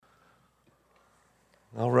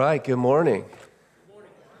All right, good morning.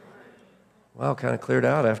 Wow, kind of cleared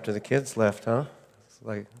out after the kids left, huh? It's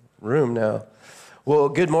like room now. Well,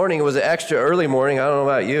 good morning. It was an extra early morning. I don't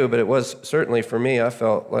know about you, but it was certainly for me. I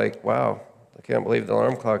felt like, wow, I can't believe the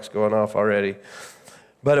alarm clock's going off already.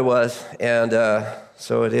 But it was, and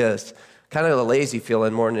so it is. Kind of a lazy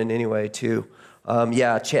feeling morning anyway, too.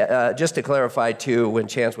 Just to clarify, too, when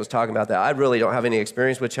Chance was talking about that, I really don't have any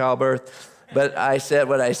experience with childbirth, but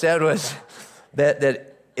what I said was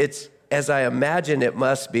that it's as I imagine it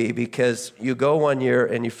must be, because you go 1 year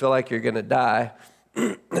and you feel like you're going to die,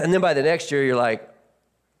 and then by the next year you're like,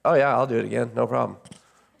 oh yeah, I'll do it again, no problem.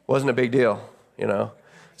 Wasn't a big deal, you know.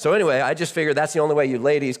 So anyway, I just figured that's the only way you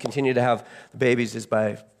ladies continue to have babies is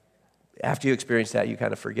by, after you experience that, you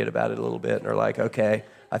kind of forget about it a little bit and are like, okay,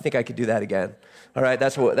 I think I could do that again. All right,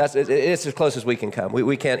 it's as close as we can come.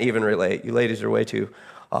 We can't even relate. You ladies are way too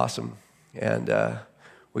awesome, and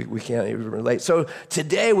we can't even relate. So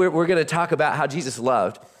today we're going to talk about how Jesus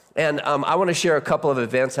loved. And I want to share a couple of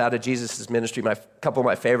events out of Jesus' ministry, a couple of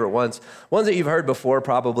my favorite ones that you've heard before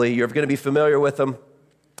probably. You're going to be familiar with them.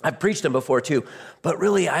 I've preached them before too. But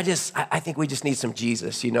really, I think we just need some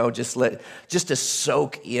Jesus, you know, just to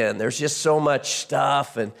soak in. There's just so much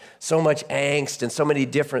stuff and so much angst and so many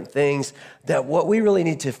different things that what we really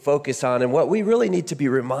need to focus on and what we really need to be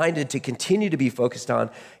reminded to continue to be focused on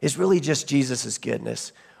is really just Jesus'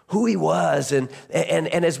 goodness, who he was. And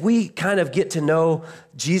as we kind of get to know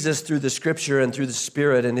Jesus through the scripture and through the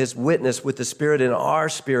Spirit and his witness with the Spirit in our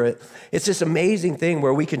spirit, it's this amazing thing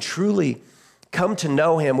where we can truly come to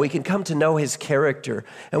know him, we can come to know his character,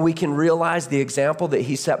 and we can realize the example that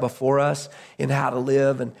he set before us in how to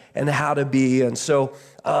live and how to be. And so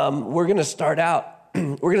we're going to start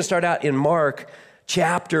out in Mark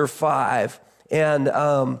chapter 5. And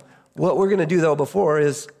what we're going to do though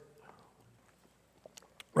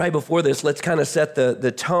right before this, let's kind of set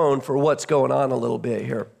the tone for what's going on a little bit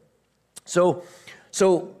here. So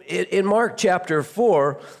in Mark chapter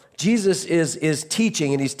 4, Jesus is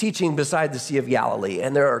teaching, and he's teaching beside the Sea of Galilee,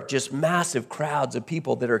 and there are just massive crowds of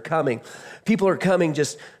people that are coming. People are coming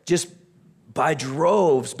just by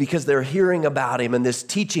droves because they're hearing about him and this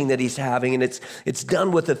teaching that he's having, and it's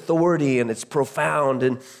done with authority, and it's profound,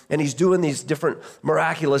 and he's doing these different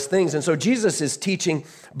miraculous things. And so Jesus is teaching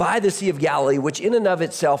by the Sea of Galilee, which in and of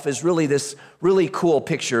itself is really this really cool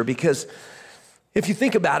picture, because if you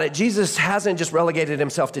think about it, Jesus hasn't just relegated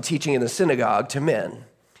himself to teaching in the synagogue to men.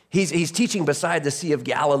 He's teaching beside the Sea of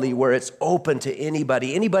Galilee, where it's open to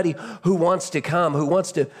anybody who wants to come, who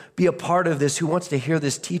wants to be a part of this, who wants to hear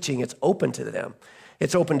this teaching. It's open to them.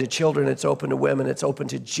 It's open to children. It's open to women. It's open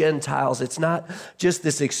to Gentiles. It's not just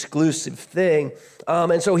this exclusive thing.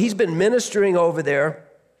 And so he's been ministering over there.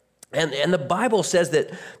 And the Bible says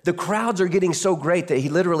that the crowds are getting so great that he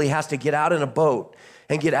literally has to get out in a boat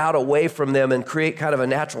and get out away from them and create kind of a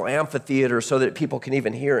natural amphitheater so that people can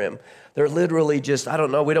even hear him. They're literally just, I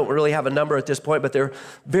don't know, we don't really have a number at this point, but they're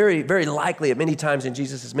very, very likely at many times in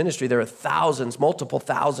Jesus' ministry, there are thousands, multiple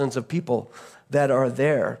thousands of people that are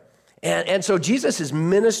there. And so Jesus is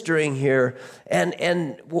ministering here,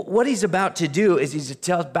 and what he's about to do is he's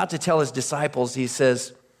about to tell his disciples, he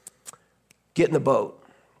says, get in the boat.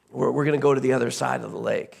 We're going to go to the other side of the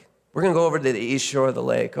lake. We're going to go over to the east shore of the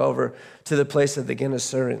lake, over to the place of the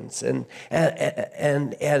Gennesarets.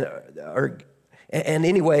 And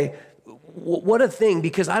anyway, what a thing,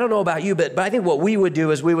 because I don't know about you, but I think what we would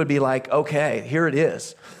do is we would be like, okay, here it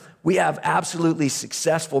is. We have absolutely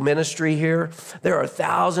successful ministry here. There are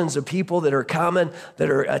thousands of people that are coming,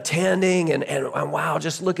 that are attending, and wow,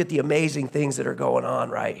 just look at the amazing things that are going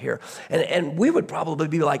on right here. And we would probably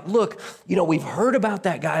be like, look, you know, we've heard about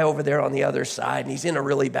that guy over there on the other side, and he's in a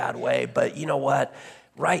really bad way, but you know what?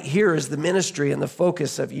 Right here is the ministry and the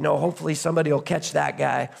focus of, you know, hopefully somebody will catch that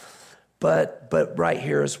guy. But right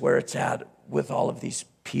here is where it's at with all of these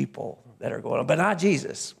people that are going on, but not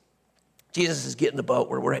Jesus. Jesus is getting the boat.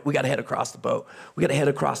 We got to head across the boat. We got to head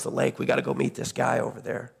across the lake. We got to go meet this guy over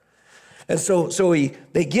there. And so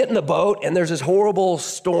they get in the boat, and there's this horrible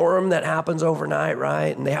storm that happens overnight,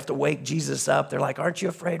 right? And they have to wake Jesus up. They're like, "Aren't you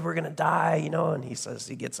afraid we're going to die?" You know? And he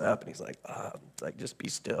gets up, and he's like, just be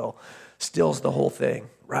still. Stills the whole thing,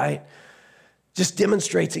 right? Just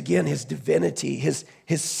demonstrates again his divinity, his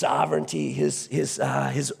sovereignty, his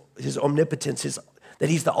omnipotence, that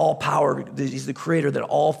he's the all-power, he's the creator, that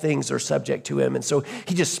all things are subject to him. And so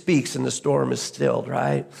he just speaks and the storm is stilled,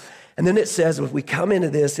 right? And then it says, if we come into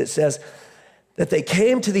this, it says that they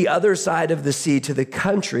came to the other side of the sea, to the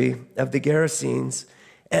country of the Gerasenes.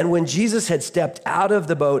 And when Jesus had stepped out of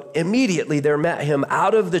the boat, immediately there met him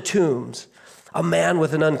out of the tombs a man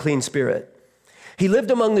with an unclean spirit. He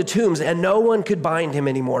lived among the tombs, and no one could bind him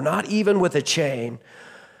anymore, not even with a chain.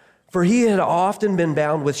 For he had often been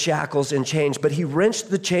bound with shackles and chains, but he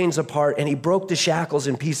wrenched the chains apart and he broke the shackles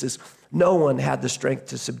in pieces. No one had the strength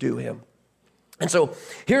to subdue him. And so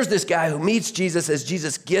here's this guy who meets Jesus as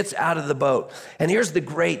Jesus gets out of the boat. And here's the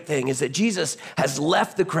great thing is that Jesus has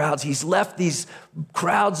left the crowds. He's left these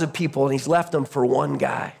crowds of people and he's left them for one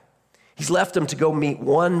guy. He's left them to go meet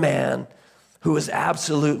one man who is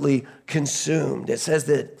absolutely consumed. It says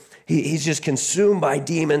that he's just consumed by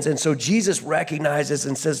demons. And so Jesus recognizes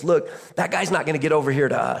and says, look, that guy's not going to get over here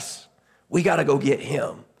to us. We got to go get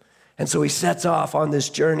him. And so he sets off on this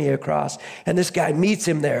journey across. And this guy meets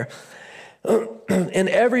him there. And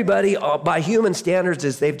everybody, by human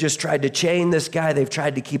standards, they've just tried to chain this guy. They've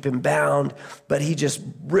tried to keep him bound. But he just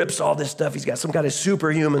rips all this stuff. He's got some kind of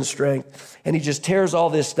superhuman strength. And he just tears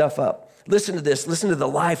all this stuff up. Listen to this. Listen to the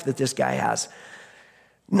life that this guy has.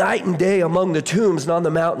 Night and day among the tombs and on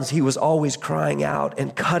the mountains, he was always crying out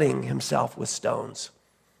and cutting himself with stones.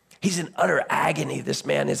 He's in utter agony, this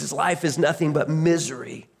man is. His life is nothing but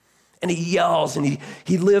misery. And he yells and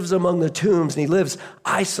he lives among the tombs and he lives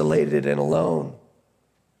isolated and alone.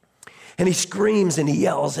 And he screams and he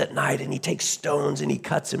yells at night and he takes stones and he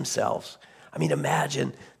cuts himself. I mean,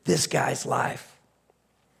 imagine this guy's life.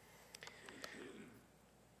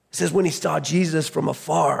 It says when he saw Jesus from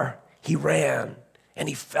afar, he ran and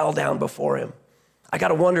he fell down before him. I got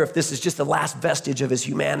to wonder if this is just the last vestige of his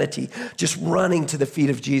humanity, just running to the feet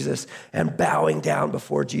of Jesus and bowing down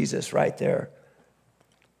before Jesus right there.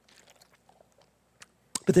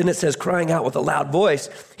 But then it says, crying out with a loud voice,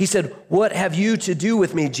 he said, "What have you to do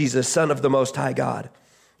with me, Jesus, Son of the Most High God?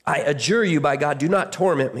 I adjure you by God, do not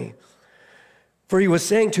torment me." For he was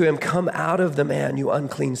saying to him, "Come out of the man, you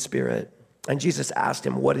unclean spirit." And Jesus asked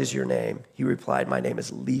him, "What is your name?" He replied, "My name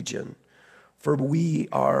is Legion, for we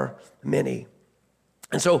are many."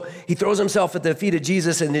 And so he throws himself at the feet of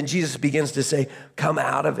Jesus, and then Jesus begins to say, "Come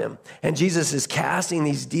out of him." And Jesus is casting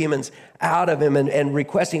these demons out of him and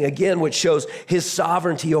requesting again, which shows his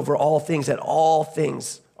sovereignty over all things, that all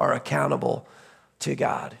things are accountable to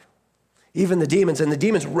God. Even the demons, and the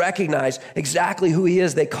demons recognize exactly who he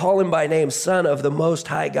is. They call him by name, Son of the Most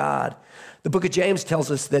High God. The book of James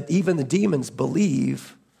tells us that even the demons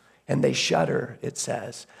believe and they shudder, it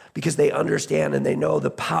says, because they understand and they know the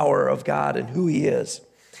power of God and who he is.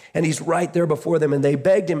 And he's right there before them, and they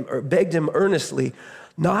begged him earnestly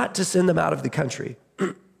not to send them out of the country.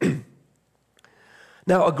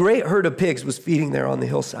 Now, a great herd of pigs was feeding there on the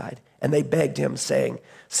hillside, and they begged him, saying,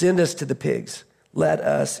 "Send us to the pigs, let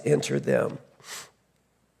us enter them."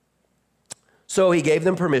 So he gave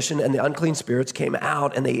them permission, and the unclean spirits came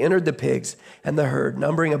out, and they entered the pigs and the herd,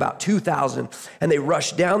 numbering about 2,000, and they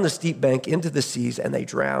rushed down the steep bank into the seas, and they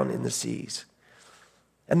drowned in the seas.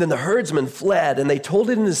 And then the herdsmen fled, and they told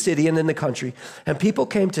it in the city and in the country, and people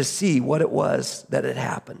came to see what it was that had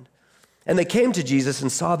happened. And they came to Jesus and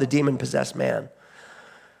saw the demon-possessed man,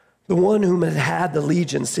 the one whom had had the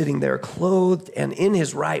legion, sitting there, clothed and in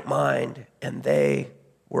his right mind, and they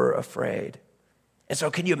were afraid. And so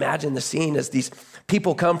can you imagine the scene as these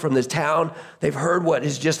people come from this town, they've heard what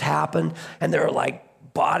has just happened, and there are like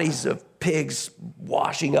bodies of pigs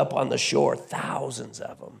washing up on the shore, thousands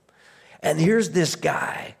of them. And here's this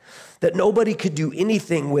guy that nobody could do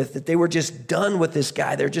anything with, that they were just done with this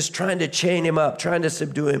guy. They're just trying to chain him up, trying to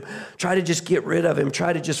subdue him, try to just get rid of him,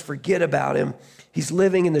 try to just forget about him. He's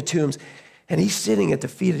living in the tombs, and he's sitting at the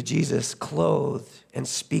feet of Jesus, clothed and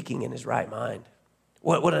speaking in his right mind.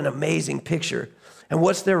 What an amazing picture. And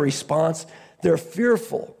what's their response? They're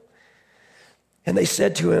fearful. And they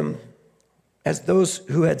said to him, as those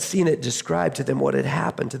who had seen it described to them what had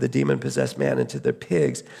happened to the demon-possessed man and to the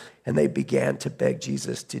pigs, and they began to beg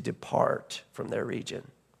Jesus to depart from their region.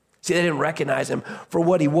 See, they didn't recognize him for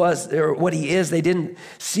what he was or what he is. They didn't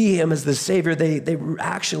see him as the Savior. They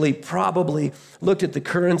actually probably looked at the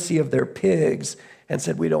currency of their pigs and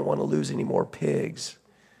said, "We don't want to lose any more pigs.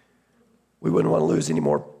 We wouldn't want to lose any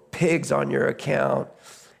more pigs on your account."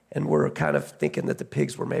 And we're kind of thinking that the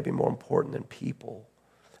pigs were maybe more important than people.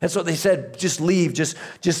 And so they said, just leave, just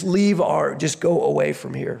go away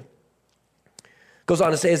from here. Goes on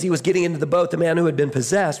to say, as he was getting into the boat, the man who had been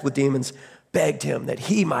possessed with demons begged him that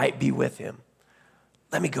he might be with him.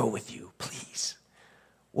 "Let me go with you, please."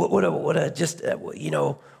 What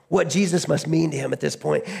Jesus must mean to him at this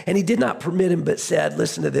point. And he did not permit him, but said,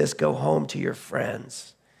 listen to this, "Go home to your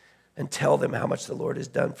friends and tell them how much the Lord has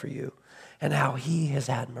done for you and how he has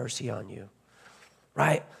had mercy on you."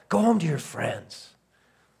 Right? Go home to your friends.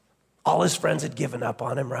 All his friends had given up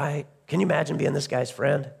on him, right? Can you imagine being this guy's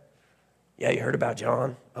friend? Yeah, you heard about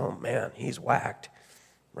John? Oh man, he's whacked,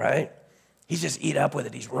 right? He's just eat up with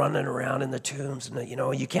it. He's running around in the tombs,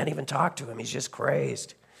 and you can't even talk to him. He's just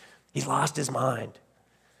crazed. He's lost his mind.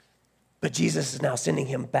 But Jesus is now sending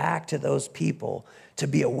him back to those people to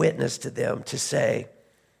be a witness to them, to say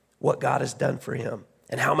what God has done for him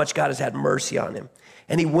and how much God has had mercy on him.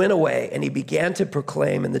 And he went away and he began to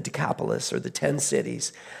proclaim in the Decapolis, or the 10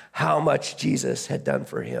 cities, how much Jesus had done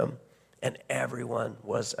for him. And everyone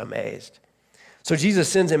was amazed. So Jesus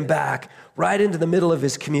sends him back right into the middle of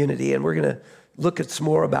his community, and we're going to look at some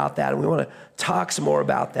more about that, and we want to talk some more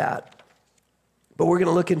about that. But we're going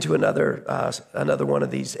to look into another one of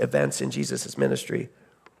these events in Jesus' ministry.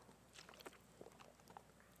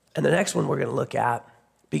 And the next one we're going to look at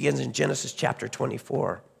begins in Genesis chapter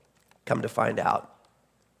 24, come to find out.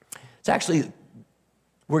 It's actually,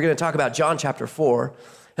 we're going to talk about John chapter 4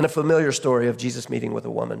 and a familiar story of Jesus meeting with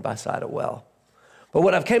a woman beside a well. But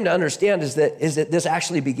what I've come to understand is that this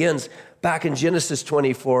actually begins back in Genesis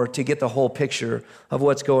 24 to get the whole picture of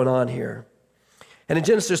what's going on here. And in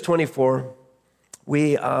Genesis 24,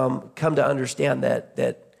 we come to understand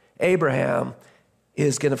that Abraham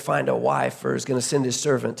is going to find a wife, or is going to send his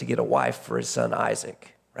servant to get a wife for his son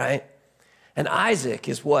Isaac, right? And Isaac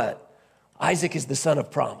is what? Isaac is the son of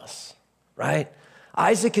promise, right?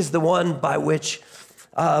 Isaac is the one by which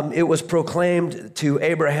it was proclaimed to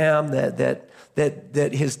Abraham that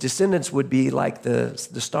his descendants would be like the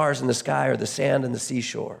stars in the sky or the sand in the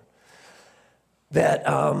seashore. That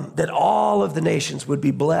all of the nations would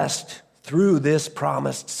be blessed through this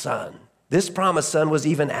promised son. This promised son was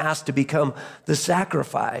even asked to become the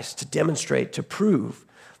sacrifice to demonstrate, to prove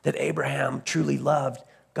that Abraham truly loved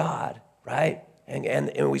God, right?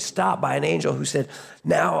 And we stopped by an angel who said,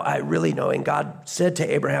 now I really know, and God said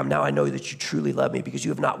to Abraham, now I know that you truly love me because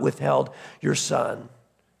you have not withheld your son,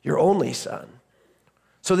 your only son.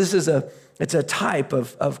 So this is it's a type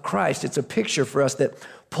of Christ. It's a picture for us that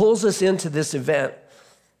pulls us into this event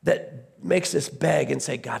that makes us beg and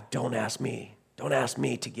say, God, don't ask me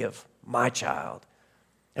to give my child.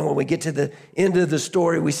 And when we get to the end of the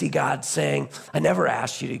story, we see God saying, I never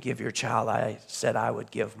asked you to give your child. I said I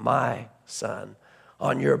would give my son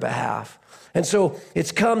on your behalf. And so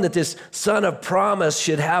it's come that this son of promise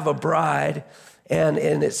should have a bride. And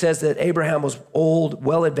it says that Abraham was old,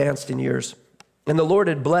 well advanced in years. And the Lord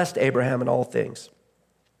had blessed Abraham in all things.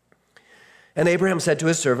 And Abraham said to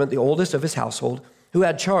his servant, the oldest of his household, who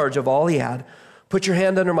had charge of all he had, put your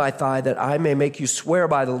hand under my thigh that I may make you swear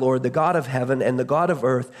by the Lord, the God of heaven and the God of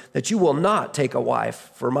earth, that you will not take a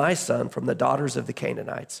wife for my son from the daughters of the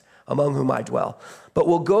Canaanites, among whom I dwell, but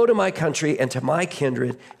will go to my country and to my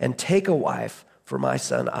kindred and take a wife for my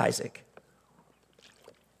son Isaac.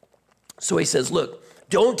 So he says, look,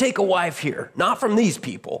 don't take a wife here, not from these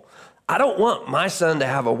people. I don't want my son to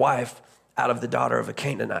have a wife out of the daughter of a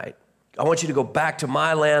Canaanite. I want you to go back to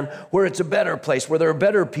my land where it's a better place, where there are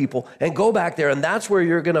better people, and go back there, and that's where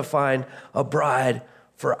you're going to find a bride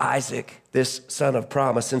for Isaac, this son of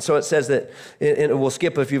promise. And so it says that, and we'll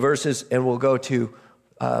skip a few verses, and we'll go to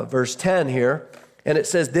verse 10 here. And it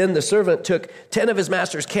says, then the servant took 10 of his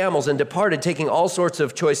master's camels and departed, taking all sorts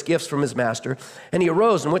of choice gifts from his master. And he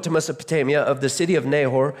arose and went to Mesopotamia of the city of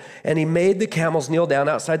Nahor, and he made the camels kneel down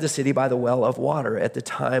outside the city by the well of water at the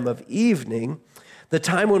time of evening, the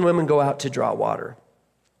time when women go out to draw water.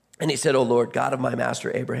 And he said, O Lord, God of my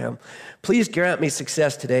master Abraham, please grant me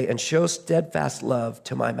success today and show steadfast love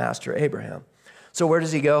to my master Abraham. So where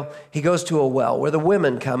does he go? He goes to a well where the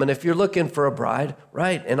women come. And if you're looking for a bride,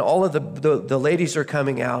 right, and all of the ladies are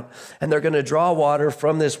coming out and they're going to draw water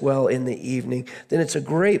from this well in the evening, then it's a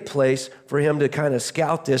great place for him to kind of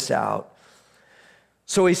scout this out.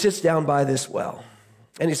 So he sits down by this well.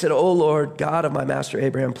 And he said, O Lord, God of my master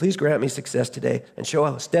Abraham, please grant me success today and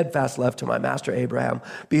show steadfast love to my master Abraham.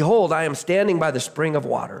 Behold, I am standing by the spring of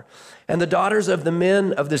water, and the daughters of the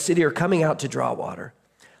men of the city are coming out to draw water.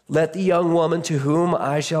 Let the young woman to whom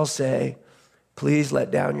I shall say, please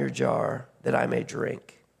let down your jar that I may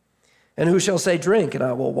drink. And who shall say, drink, and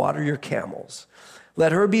I will water your camels.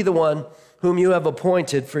 Let her be the one whom you have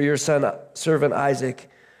appointed for your son, servant Isaac.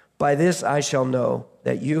 By this I shall know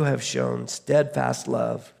that you have shown steadfast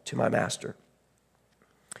love to my master.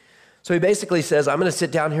 So he basically says, I'm going to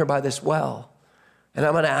sit down here by this well, and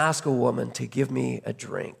I'm going to ask a woman to give me a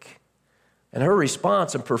drink. And her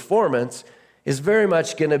response and performance is very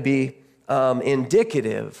much going to be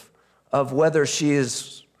indicative of whether she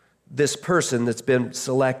is this person that's been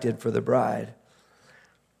selected for the bride.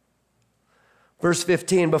 Verse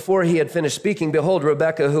 15, before he had finished speaking, behold,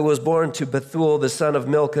 Rebekah, who was born to Bethuel, the son of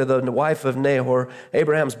Milcah, the wife of Nahor,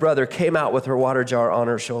 Abraham's brother, came out with her water jar on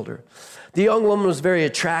her shoulder. The young woman was very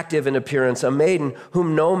attractive in appearance, a maiden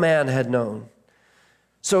whom no man had known.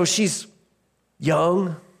 So she's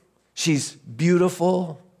young, she's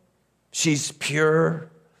beautiful, she's pure,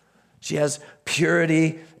 she has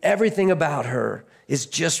purity. Everything about her is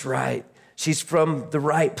just right. She's from the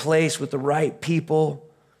right place with the right people.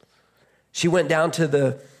 She went down to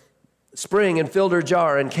the spring and filled her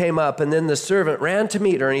jar and came up, and then the servant ran to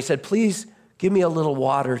meet her and he said, "Please give me a little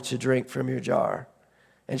water to drink from your jar."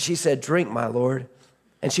 And she said, "Drink, my lord."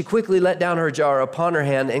 And she quickly let down her jar upon her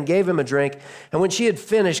hand and gave him a drink. And when she had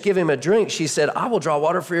finished giving him a drink, she said, "I will draw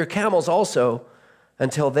water for your camels also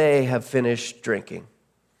until they have finished drinking."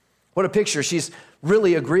 What a picture. She's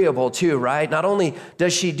really agreeable too, right? Not only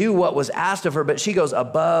does she do what was asked of her, but she goes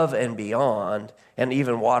above and beyond and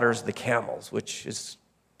even waters the camels, which is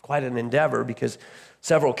quite an endeavor because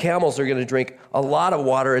several camels are going to drink a lot of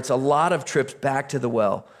water. It's a lot of trips back to the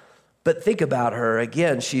well. But think about her.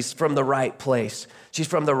 Again, she's from the right place. She's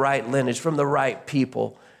from the right lineage, from the right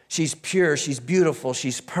people. She's pure, she's beautiful,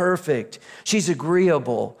 she's perfect, she's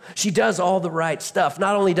agreeable. She does all the right stuff.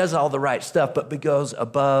 Not only does all the right stuff, but goes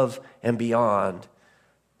above and beyond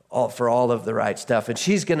for all of the right stuff. And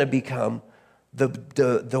she's going to become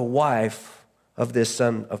the wife of this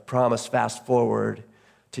son of promise. Fast forward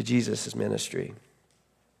to Jesus' ministry.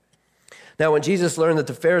 Now, when Jesus learned that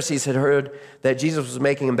the Pharisees had heard that Jesus was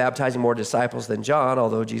making and baptizing more disciples than John,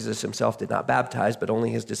 although Jesus himself did not baptize, but only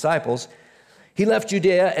his disciples, he left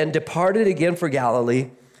Judea and departed again for Galilee,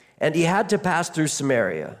 and he had to pass through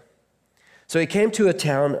Samaria. So he came to a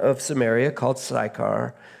town of Samaria called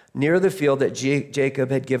Sychar, near the field that Jacob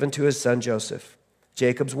had given to his son Joseph.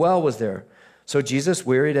 Jacob's well was there. So Jesus,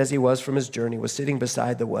 wearied as he was from his journey, was sitting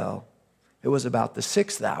beside the well. It was about the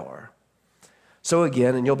 6th hour. So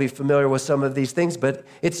again, and you'll be familiar with some of these things, but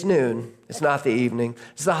it's noon. It's not the evening.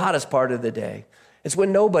 It's the hottest part of the day. It's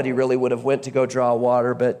when nobody really would have went to go draw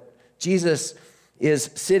water, but Jesus is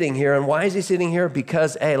sitting here. And why is he sitting here?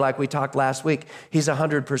 Because, like we talked last week, he's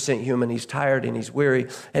 100% human. He's tired and he's weary.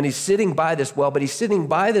 And he's sitting by this well, but he's sitting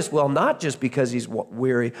by this well not just because he's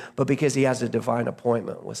weary, but because he has a divine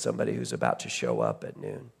appointment with somebody who's about to show up at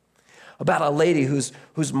noon. About a lady who's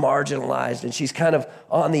marginalized, and she's kind of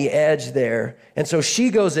on the edge there. And so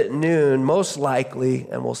she goes at noon, most likely,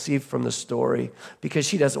 and we'll see from the story, because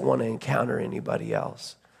she doesn't want to encounter anybody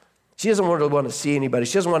else. She doesn't want to see anybody.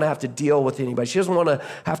 She doesn't want to have to deal with anybody. She doesn't want to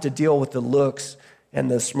have to deal with the looks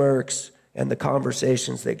and the smirks and the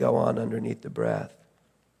conversations that go on underneath the breath.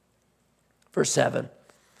 Verse 7.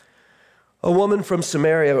 A woman from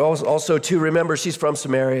Samaria, also too, remember she's from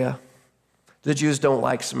Samaria. The Jews don't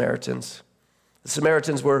like Samaritans. The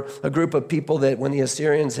Samaritans were a group of people that when the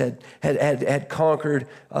Assyrians had conquered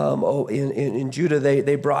in Judah,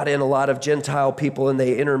 they brought in a lot of Gentile people and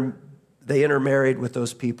they intermarried with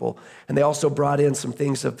those people. And they also brought in some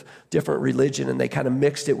things of different religion and they kind of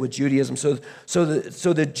mixed it with Judaism. So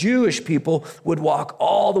the Jewish people would walk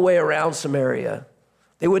all the way around Samaria.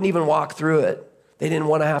 They wouldn't even walk through it. They didn't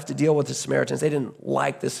want to have to deal with the Samaritans. They didn't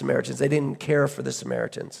like the Samaritans. They didn't care for the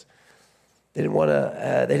Samaritans. They didn't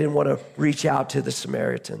want to reach out to the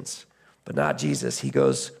Samaritans, but not Jesus. He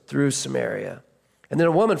goes through Samaria. And then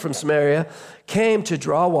a woman from Samaria came to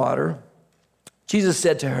draw water. Jesus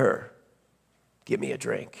said to her, "Give me a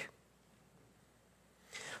drink."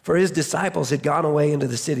 For his disciples had gone away into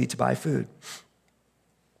the city to buy food.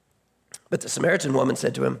 But the Samaritan woman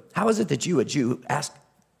said to him, "How is it that you, a Jew, ask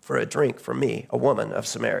for a drink from me, a woman of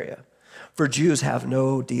Samaria? For Jews have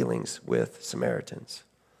no dealings with Samaritans."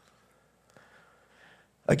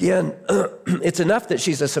 Again, it's enough that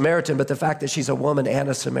she's a Samaritan, but the fact that she's a woman and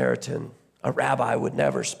a Samaritan, a rabbi would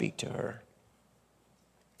never speak to her.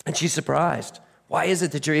 And she's surprised. "Why is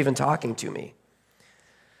it that you're even talking to me?"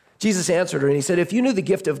 Jesus answered her and he said, "If you knew the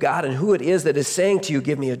gift of God and who it is that is saying to you,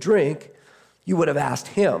 'Give me a drink,' you would have asked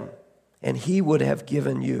him and he would have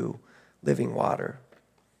given you living water."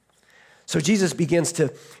 So Jesus begins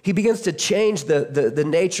to change the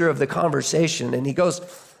nature of the conversation, and he goes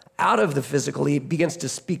out of the physical. He begins to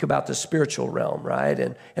speak about the spiritual realm,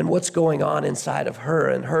 right? And what's going on inside of her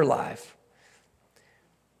and her life.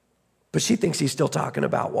 But she thinks he's still talking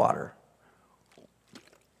about water.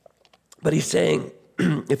 But he's saying,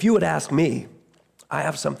 if you would ask me, I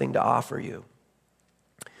have something to offer you.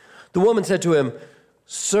 The woman said to him,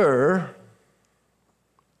 "Sir,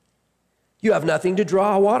 you have nothing to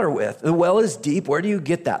draw water with. The well is deep. Where do you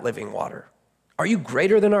get that living water? Are you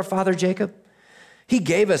greater than our father Jacob? He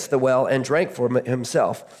gave us the well and drank for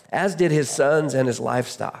himself, as did his sons and his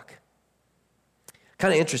livestock."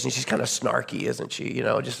 Kind of interesting. She's kind of snarky, isn't she?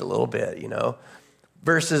 Just a little bit,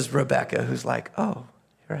 Versus Rebecca, who's like, "Oh,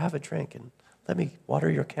 here, have a drink and let me water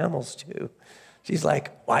your camels too." She's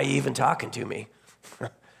like, "Why are you even talking to me? I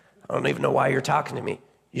don't even know why you're talking to me.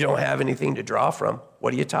 You don't have anything to draw from.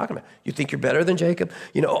 What are you talking about? You think you're better than Jacob?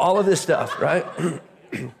 You know, all of this stuff, right?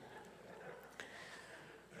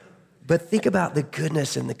 But think about the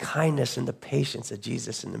goodness and the kindness and the patience of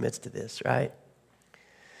Jesus in the midst of this, right?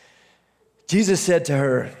 Jesus said to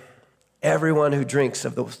her, everyone who drinks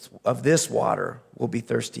of this water will be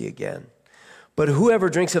thirsty again. But whoever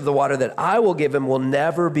drinks of the water that I will give him will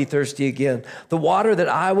never be thirsty again. The water that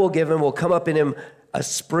I will give him will come up in him a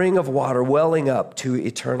spring of water welling up to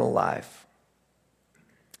eternal life.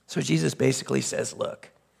 So Jesus basically says, look,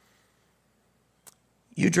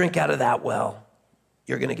 you drink out of that well,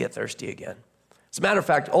 you're going to get thirsty again. As a matter of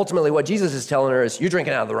fact, ultimately what Jesus is telling her is you're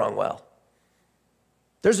drinking out of the wrong well.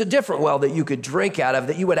 There's a different well that you could drink out of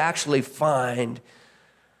that you would actually find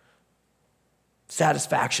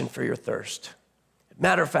satisfaction for your thirst.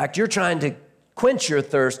 Matter of fact, you're trying to quench your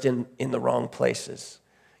thirst in the wrong places.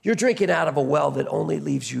 You're drinking out of a well that only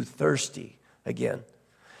leaves you thirsty again.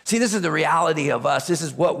 See, this is the reality of us. This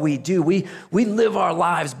is what we do. We live our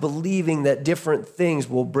lives believing that different things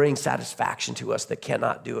will bring satisfaction to us that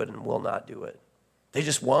cannot do it and will not do it. They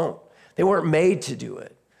just won't. They weren't made to do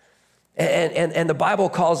it. And the Bible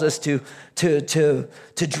calls us to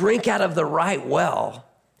drink out of the right well.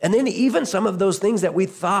 And then even some of those things that we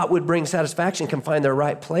thought would bring satisfaction can find their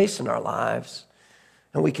right place in our lives.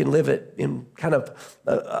 And we can live it in kind of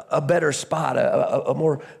a better spot, a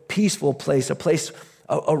more peaceful place,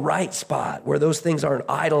 a right spot where those things aren't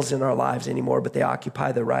idols in our lives anymore, but they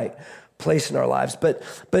occupy the right place in our lives.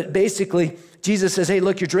 But basically, Jesus says, hey,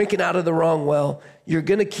 look, you're drinking out of the wrong well. You're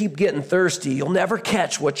going to keep getting thirsty. You'll never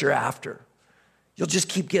catch what you're after. You'll just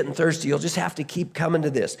keep getting thirsty. You'll just have to keep coming to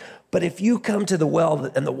this. But if you come to the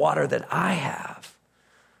well and the water that I have,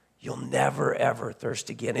 you'll never, ever thirst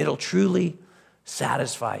again. It'll truly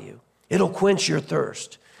satisfy you. It'll quench your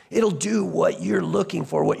thirst. It'll do what you're looking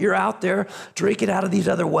for, what you're out there drinking out of these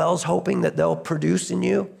other wells, hoping that they'll produce in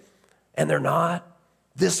you, and they're not.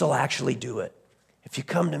 This will actually do it. If you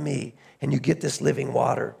come to me and you get this living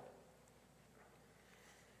water.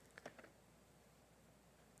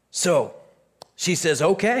 So she says,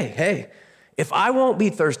 okay, hey, if I won't be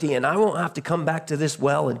thirsty and I won't have to come back to this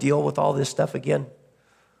well and deal with all this stuff again,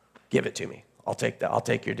 give it to me. I'll take that. I'll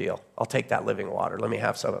take your deal. I'll take that living water. Let me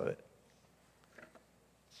have some of it.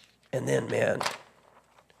 And then, man,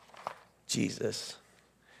 Jesus,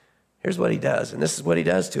 here's what he does. And this is what he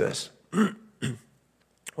does to us.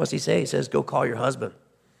 What's he say? He says, go call your husband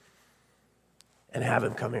and have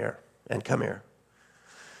him come here and come here.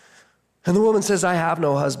 And the woman says, I have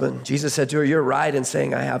no husband. Jesus said to her, you're right in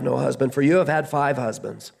saying I have no husband, for you have had 5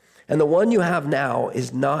 husbands, and the one you have now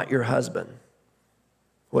is not your husband.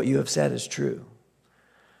 What you have said is true.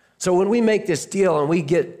 So when we make this deal and we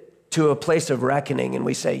get to a place of reckoning and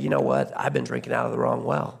we say, you know what, I've been drinking out of the wrong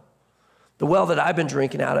well. The well that I've been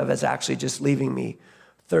drinking out of is actually just leaving me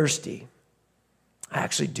thirsty. I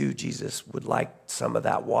actually do, Jesus, would like some of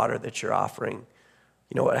that water that you're offering.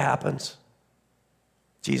 You know what happens?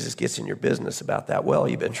 Jesus gets in your business about that well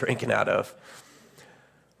you've been drinking out of.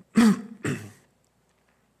 He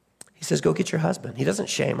says, go get your husband. He doesn't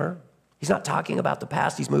shame her. He's not talking about the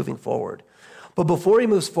past. He's moving forward. But before he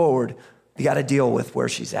moves forward, you got to deal with where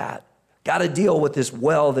she's at. Got to deal with this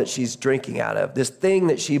well that she's drinking out of, this thing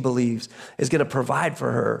that she believes is going to provide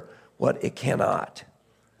for her what it cannot.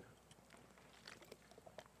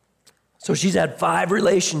 So she's had 5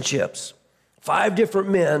 relationships, 5 different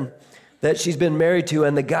men that she's been married to,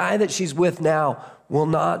 and the guy that she's with now will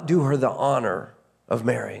not do her the honor of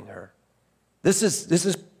marrying her. This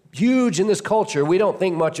is huge in this culture. We don't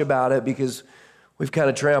think much about it because we've kind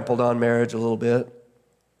of trampled on marriage a little bit.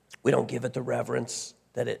 We don't give it the reverence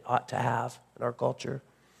that it ought to have in our culture.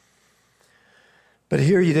 But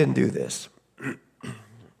here you didn't do this.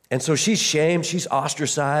 And so she's shamed, she's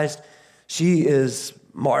ostracized, she is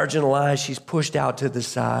marginalized, she's pushed out to the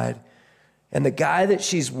side. And the guy that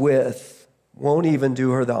she's with won't even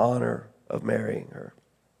do her the honor of marrying her.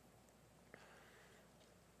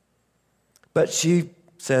 But she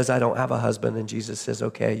says, I don't have a husband. And Jesus says,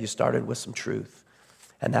 okay, you started with some truth.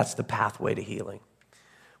 And that's the pathway to healing.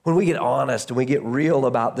 When we get honest and we get real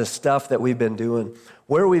about the stuff that we've been doing,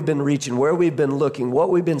 where we've been reaching, where we've been looking, what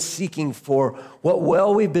we've been seeking for, what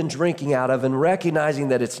well we've been drinking out of, and recognizing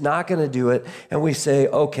that it's not going to do it, and we say,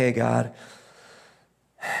 okay, God,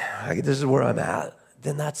 this is where I'm at,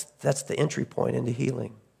 then that's the entry point into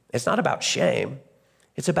healing. It's not about shame.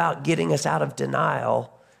 It's about getting us out of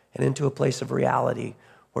denial and into a place of reality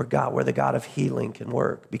where the God of healing can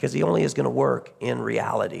work, because he only is going to work in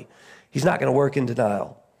reality. He's not going to work in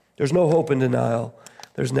denial. There's no hope in denial.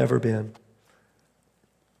 There's never been.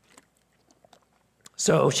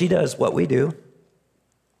 So she does what we do.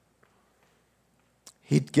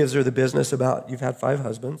 he gives her the business about, you've had 5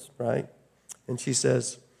 husbands, right? And she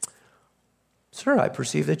says, sir, I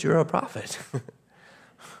perceive that you're a prophet. You're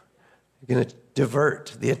going to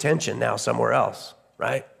divert the attention now somewhere else,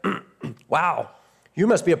 right? Wow, you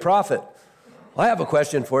must be a prophet. Well, I have a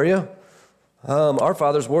question for you. Our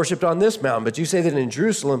fathers worshiped on this mountain, but you say that in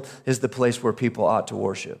Jerusalem is the place where people ought to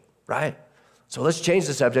worship, right? So let's change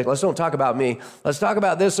the subject. Let's don't talk about me. Let's talk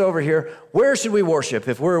about this over here. Where should we worship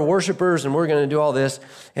if we're worshipers and we're going to do all this?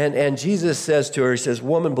 And Jesus says to her, he says,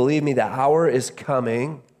 woman, believe me, the hour is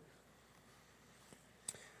coming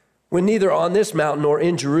when neither on this mountain nor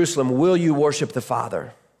in Jerusalem will you worship the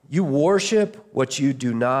Father. You worship what you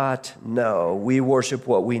do not know. We worship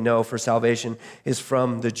what we know, for salvation is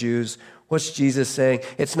from the Jews. What's Jesus saying?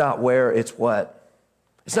 It's not where, it's what.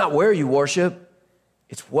 It's not where you worship,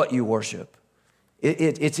 it's what you worship.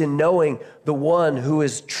 It's in knowing the one who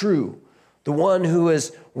is true, the one who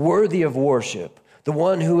is worthy of worship, the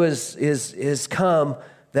one who is come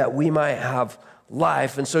that we might have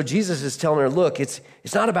life. And so Jesus is telling her, look, it's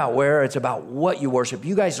not about where, it's about what you worship.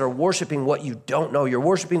 You guys are worshiping what you don't know. You're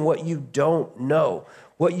worshiping what you don't know.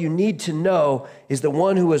 What you need to know is the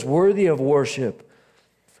one who is worthy of worship.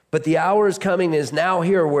 But the hour is coming, is now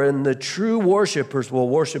here, when the true worshipers will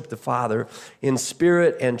worship the Father in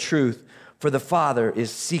spirit and truth. For the Father is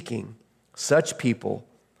seeking such people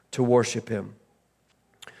to worship him.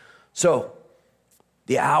 So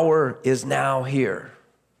the hour is now here,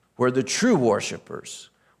 where the true worshipers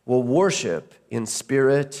will worship in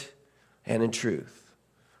spirit and in truth.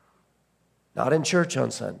 Not in church on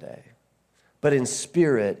Sunday, but in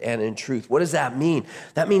spirit and in truth. What does that mean?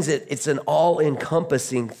 That means that it's an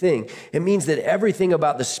all-encompassing thing. It means that everything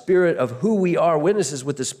about the spirit of who we are witnesses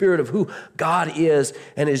with the spirit of who God is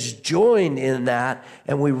and is joined in that,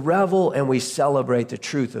 and we revel and we celebrate the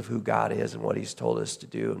truth of who God is and what he's told us to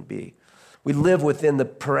do and be. We live within the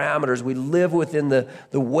parameters. We live within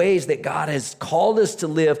the ways that God has called us to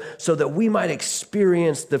live so that we might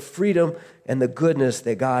experience the freedom and the goodness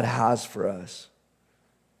that God has for us.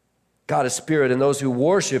 God is spirit, and those who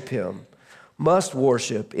worship him must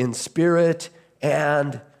worship in spirit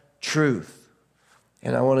and truth.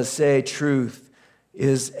 And I want to say truth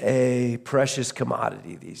is a precious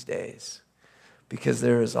commodity these days because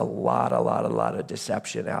there is a lot of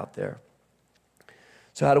deception out there.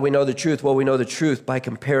 So how do we know the truth? Well, we know the truth by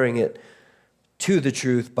comparing it to the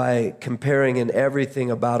truth, by comparing in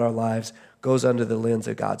everything about our lives goes under the lens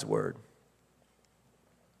of God's word.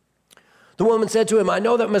 The woman said to him, I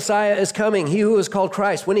know that Messiah is coming, he who is called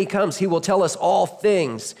Christ. When he comes, he will tell us all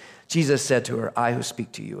things. Jesus said to her, I who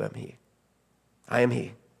speak to you am he. I am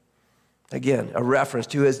he. Again, a reference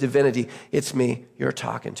to his divinity. It's me. You're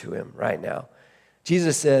talking to him right now.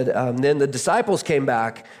 Jesus said, then the disciples came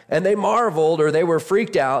back and they marveled, or they were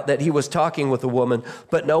freaked out that he was talking with a woman,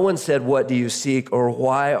 but no one said, what do you seek, or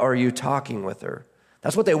why are you talking with her?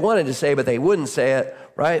 That's what they wanted to say, but they wouldn't say it,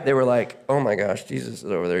 right? They were like, oh my gosh, Jesus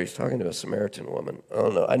is over there. He's talking to a Samaritan woman. Oh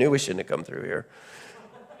no, I knew we shouldn't have come through here.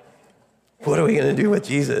 What are we going to do with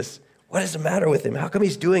Jesus? What is the matter with him? How come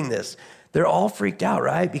he's doing this? They're all freaked out,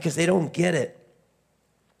 right? Because they don't get it.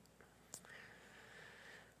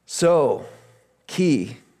 So,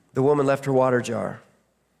 the woman left her water jar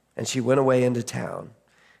and she went away into town.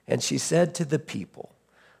 And she said to the people,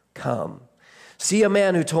 come, see a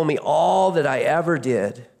man who told me all that I ever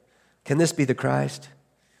did. Can this be the Christ?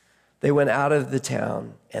 They went out of the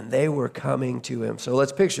town and they were coming to him. So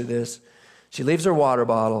let's picture this. She leaves her water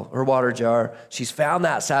bottle, her water jar. She's found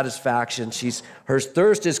that satisfaction. Her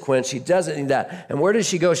thirst is quenched. She doesn't need that. And where does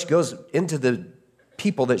she go? She goes into the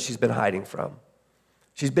people that she's been hiding from.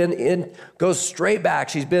 Goes straight back.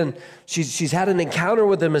 She's had an encounter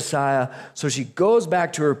with the Messiah. So she goes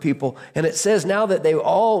back to her people. And it says now that they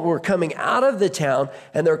all were coming out of the town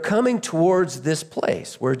and they're coming towards this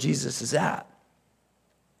place where Jesus is at.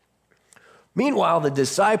 Meanwhile, the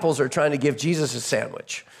disciples are trying to give Jesus a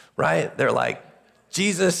sandwich, right? They're like,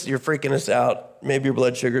 Jesus, you're freaking us out. Maybe your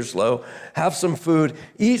blood sugar's low. Have some food,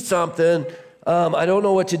 eat something. I don't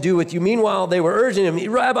know what to do with you. Meanwhile, they were urging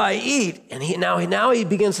him, Rabbi, eat. And now he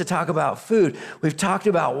begins to talk about food. We've talked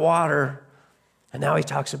about water, and now he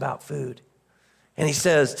talks about food. And he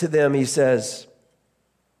says to them,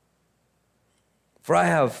 for I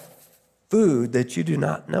have food that you do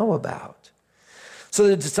not know about. So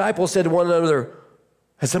the disciples said to one another,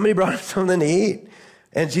 has somebody brought us something to eat?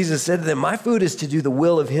 And Jesus said to them, my food is to do the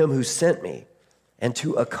will of him who sent me and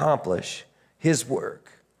to accomplish his work.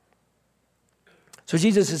 So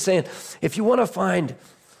Jesus is saying, if you want to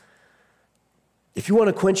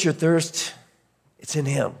quench your thirst, it's in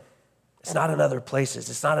him. It's not in other places.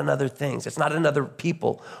 It's not in other things. It's not in other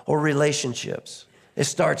people or relationships. It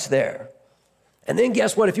starts there. And then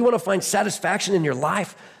guess what? If you want to find satisfaction in your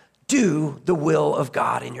life, do the will of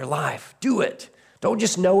God in your life. Do it. Don't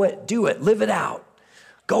just know it, do it. Live it out.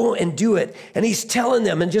 Go and do it. And he's telling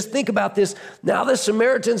them, and just think about this. Now the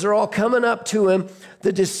Samaritans are all coming up to him.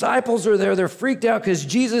 The disciples are there. They're freaked out because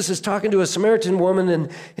Jesus is talking to a Samaritan woman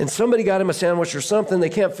and somebody got him a sandwich or something. They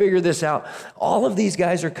can't figure this out. All of these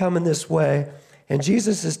guys are coming this way. And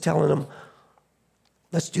Jesus is telling them,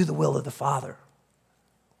 let's do the will of the Father.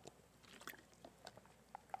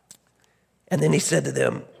 And then he said to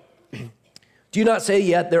them, do you not say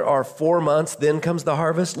yet there are 4 months, then comes the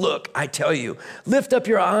harvest? Look, I tell you, lift up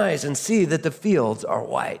your eyes and see that the fields are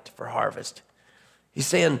white for harvest. He's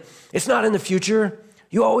saying, it's not in the future.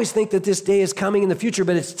 You always think that this day is coming in the future,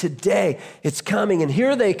 but it's today. It's coming, and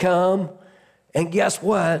here they come. And guess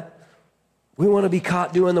what? We want to be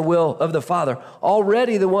caught doing the will of the Father.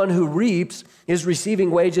 Already the one who reaps is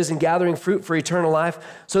receiving wages and gathering fruit for eternal life,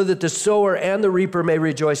 so that the sower and the reaper may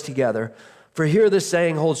rejoice together. For here the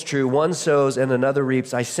saying holds true, one sows and another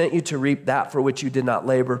reaps. I sent you to reap that for which you did not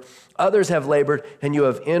labor. Others have labored, and you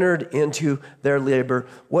have entered into their labor.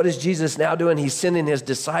 What is Jesus now doing? He's sending his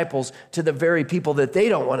disciples to the very people that they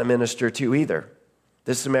don't want to minister to either,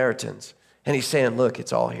 the Samaritans. And he's saying, look,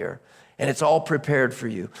 it's all here, and it's all prepared for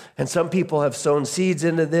you. And some people have sown seeds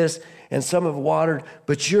into this, and some have watered,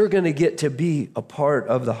 but you're going to get to be a part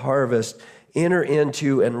of the harvest, enter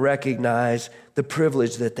into and recognize the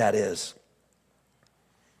privilege that is.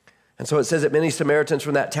 And so it says that many Samaritans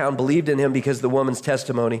from that town believed in him because of the woman's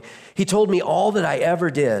testimony. He told me all that I ever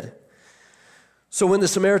did. So when the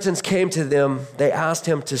Samaritans came to them, they asked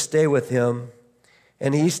him to stay with him.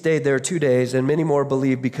 And he stayed there 2 days, and many more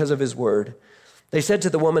believed because of his word. They said to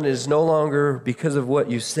the woman, it is no longer because of what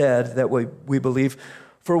you said that we believe,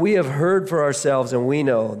 for we have heard for ourselves, and we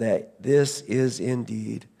know that this is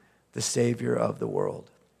indeed the Savior of the world.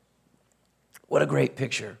 What a great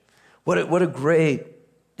picture. What a great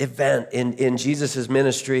event in Jesus'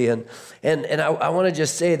 ministry. And I want to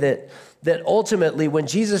just say that ultimately when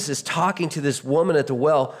Jesus is talking to this woman at the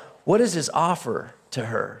well, what is his offer to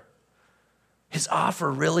her? His offer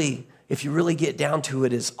really, if you really get down to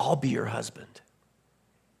it, is I'll be your husband.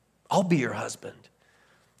 I'll be your husband.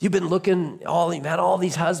 You've been you've had all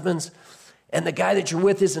these husbands, and the guy that you're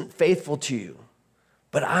with isn't faithful to you,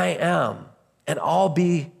 but I am, and I'll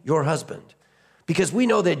be your husband. Because we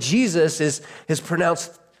know that Jesus is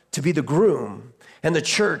pronounced to be the groom, and the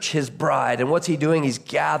church his bride. And what's he doing? He's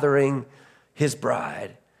gathering his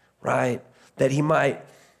bride, right? That he might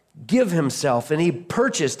give himself, and he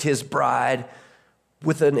purchased his bride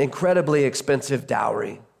with an incredibly expensive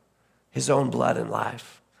dowry, his own blood and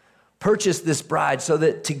life. Purchased this bride so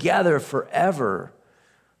that together forever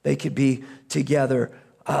they could be together.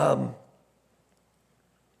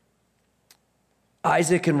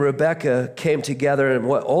 Isaac and Rebekah came together in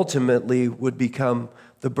what ultimately would become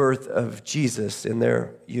the birth of Jesus in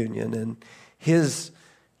their union. And his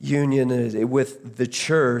union with the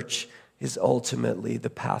church is ultimately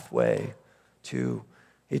the pathway to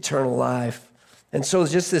eternal life. And so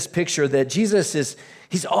just this picture that Jesus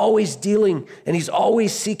he's always dealing and he's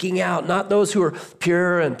always seeking out, not those who are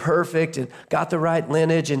pure and perfect and got the right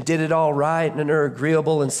lineage and did it all right and are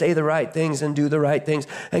agreeable and say the right things and do the right things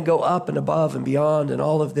and go up and above and beyond and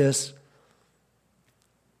all of this.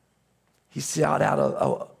 He sought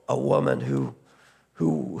out a woman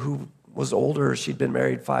who was older. She'd been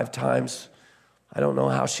married 5 times. I don't know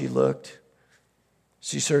how she looked.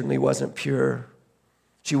 She certainly wasn't pure.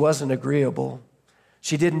 She wasn't agreeable.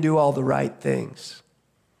 She didn't do all the right things.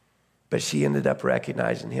 But she ended up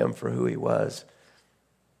recognizing him for who he was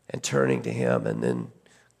and turning to him and then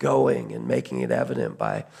going and making it evident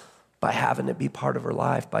by having it be part of her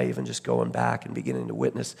life, by even just going back and beginning to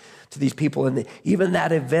witness to these people. And even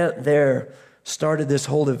that event there started this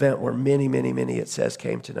whole event where many, many, many, it says,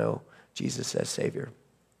 came to know Jesus as Savior.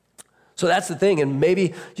 So that's the thing, and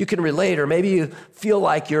maybe you can relate, or maybe you feel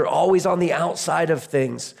like you're always on the outside of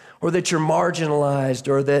things, or that you're marginalized,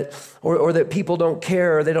 or that people don't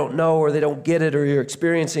care, or they don't know, or they don't get it, or you're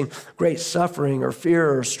experiencing great suffering, or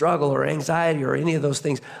fear, or struggle, or anxiety, or any of those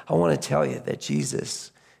things. I want to tell you that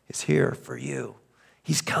Jesus is here for you.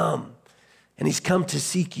 He's come, and he's come to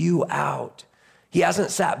seek you out. He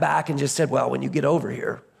hasn't sat back and just said, well, when you get over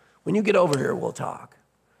here, we'll talk.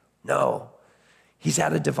 No. He's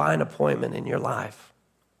had a divine appointment in your life,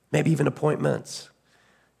 maybe even appointments,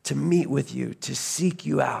 to meet with you, to seek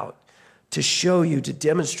you out, to show you, to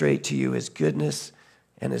demonstrate to you his goodness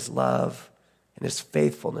and his love and his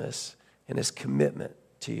faithfulness and his commitment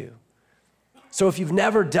to you. So if you've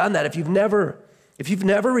never done that, if you've never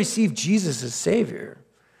received Jesus as Savior,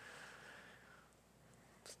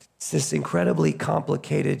 It's this incredibly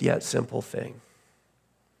complicated yet simple thing.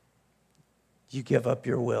 You give up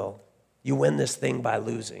your will. You win this thing by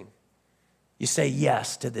losing. You say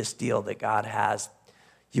yes to this deal that God has.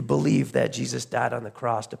 You believe that Jesus died on the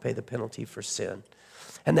cross to pay the penalty for sin,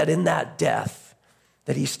 and that in that death,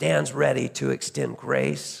 that he stands ready to extend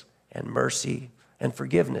grace and mercy and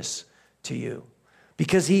forgiveness to you.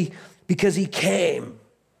 Because he came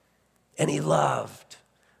and he loved.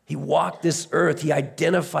 He walked this earth. He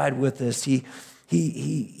identified with us. He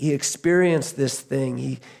experienced this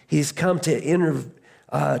thing. He's come to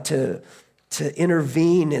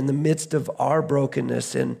intervene in the midst of our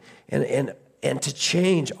brokenness and to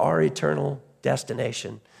change our eternal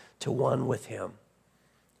destination to one with him.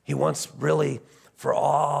 He wants really for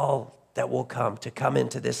all that will come to come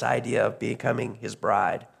into this idea of becoming his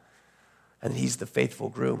bride. And he's the faithful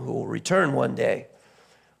groom who will return one day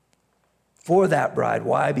for that bride.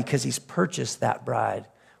 Why? Because he's purchased that bride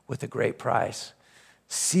with a great price,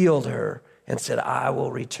 sealed her, and said, I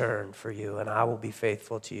will return for you and I will be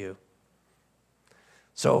faithful to you.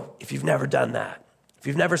 So if you've never done that, if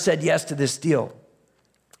you've never said yes to this deal,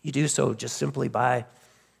 you do so just simply by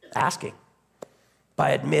asking, by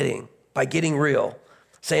admitting, by getting real,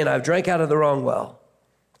 saying, I've drank out of the wrong well.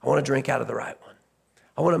 I want to drink out of the right one.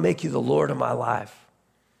 I want to make you the Lord of my life.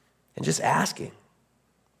 And just asking,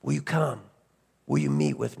 will you come? Will you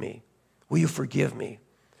meet with me? Will you forgive me?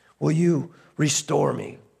 Will you restore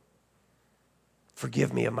me?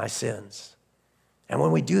 Forgive me of my sins. And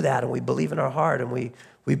when we do that and we believe in our heart and we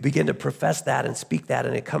begin to profess that and speak that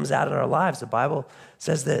and it comes out in our lives, the Bible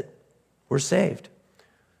says that we're saved.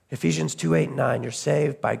 Ephesians 2:8-9, you're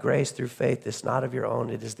saved by grace through faith. It's not of your own.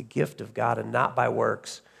 It is the gift of God and not by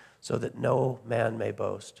works, so that no man may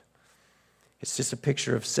boast. It's just a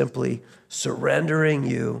picture of simply surrendering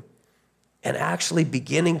you and actually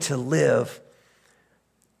beginning to live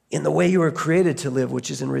in the way you were created to live, which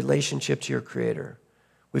is in relationship to your Creator.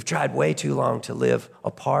 We've tried way too long to live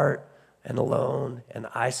apart and alone and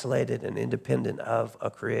isolated and independent of a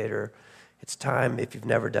Creator. It's time, if you've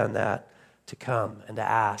never done that, to come and to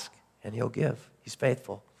ask, and he'll give. He's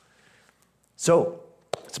faithful. So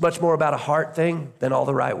it's much more about a heart thing than all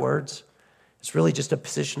the right words. It's really just a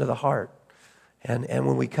position of the heart. And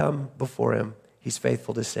when we come before him, he's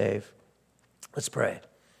faithful to save. Let's pray.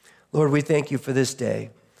 Lord, we thank you for this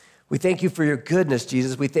day. We thank you for your goodness,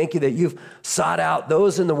 Jesus. We thank you that you've sought out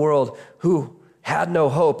those in the world who had no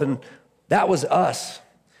hope, and that was us.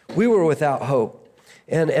 We were without hope,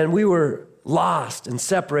 and we were lost and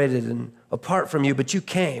separated and apart from you, but you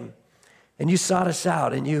came and you sought us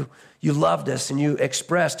out and you loved us and you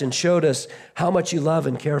expressed and showed us how much you love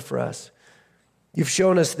and care for us. You've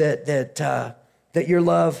shown us that your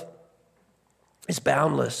love is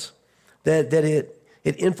boundless, that it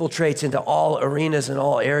infiltrates into all arenas and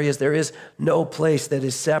all areas. There is no place that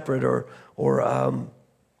is separate or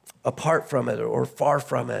apart from it or far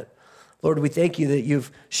from it. Lord, we thank you that you've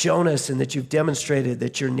shown us and that you've demonstrated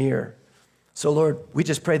that you're near. So, Lord, we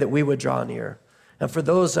just pray that we would draw near. And for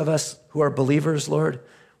those of us who are believers, Lord,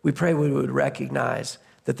 we pray we would recognize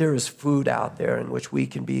that there is food out there in which we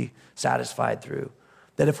can be satisfied through.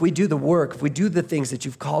 That if we do the work, if we do the things that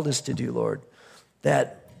you've called us to do, Lord,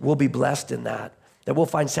 that we'll be blessed in that we'll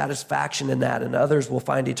find satisfaction in that, and others will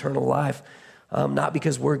find eternal life, not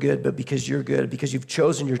because we're good, but because you're good, because you've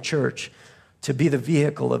chosen your church to be the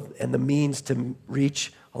vehicle and the means to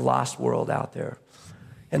reach a lost world out there.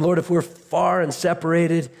 And Lord, if we're far and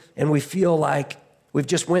separated and we feel like we've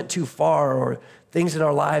just went too far or things in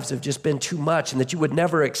our lives have just been too much and that you would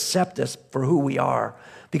never accept us for who we are,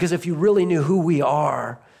 because if you really knew who we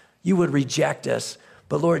are, you would reject us.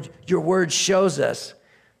 But Lord, your word shows us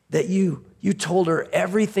that you told her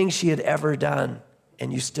everything she had ever done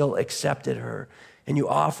and you still accepted her and you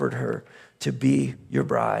offered her to be your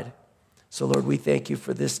bride. So Lord, we thank you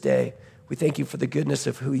for this day. We thank you for the goodness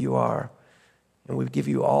of who you are. And we give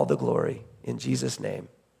you all the glory. In Jesus' name,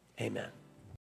 amen.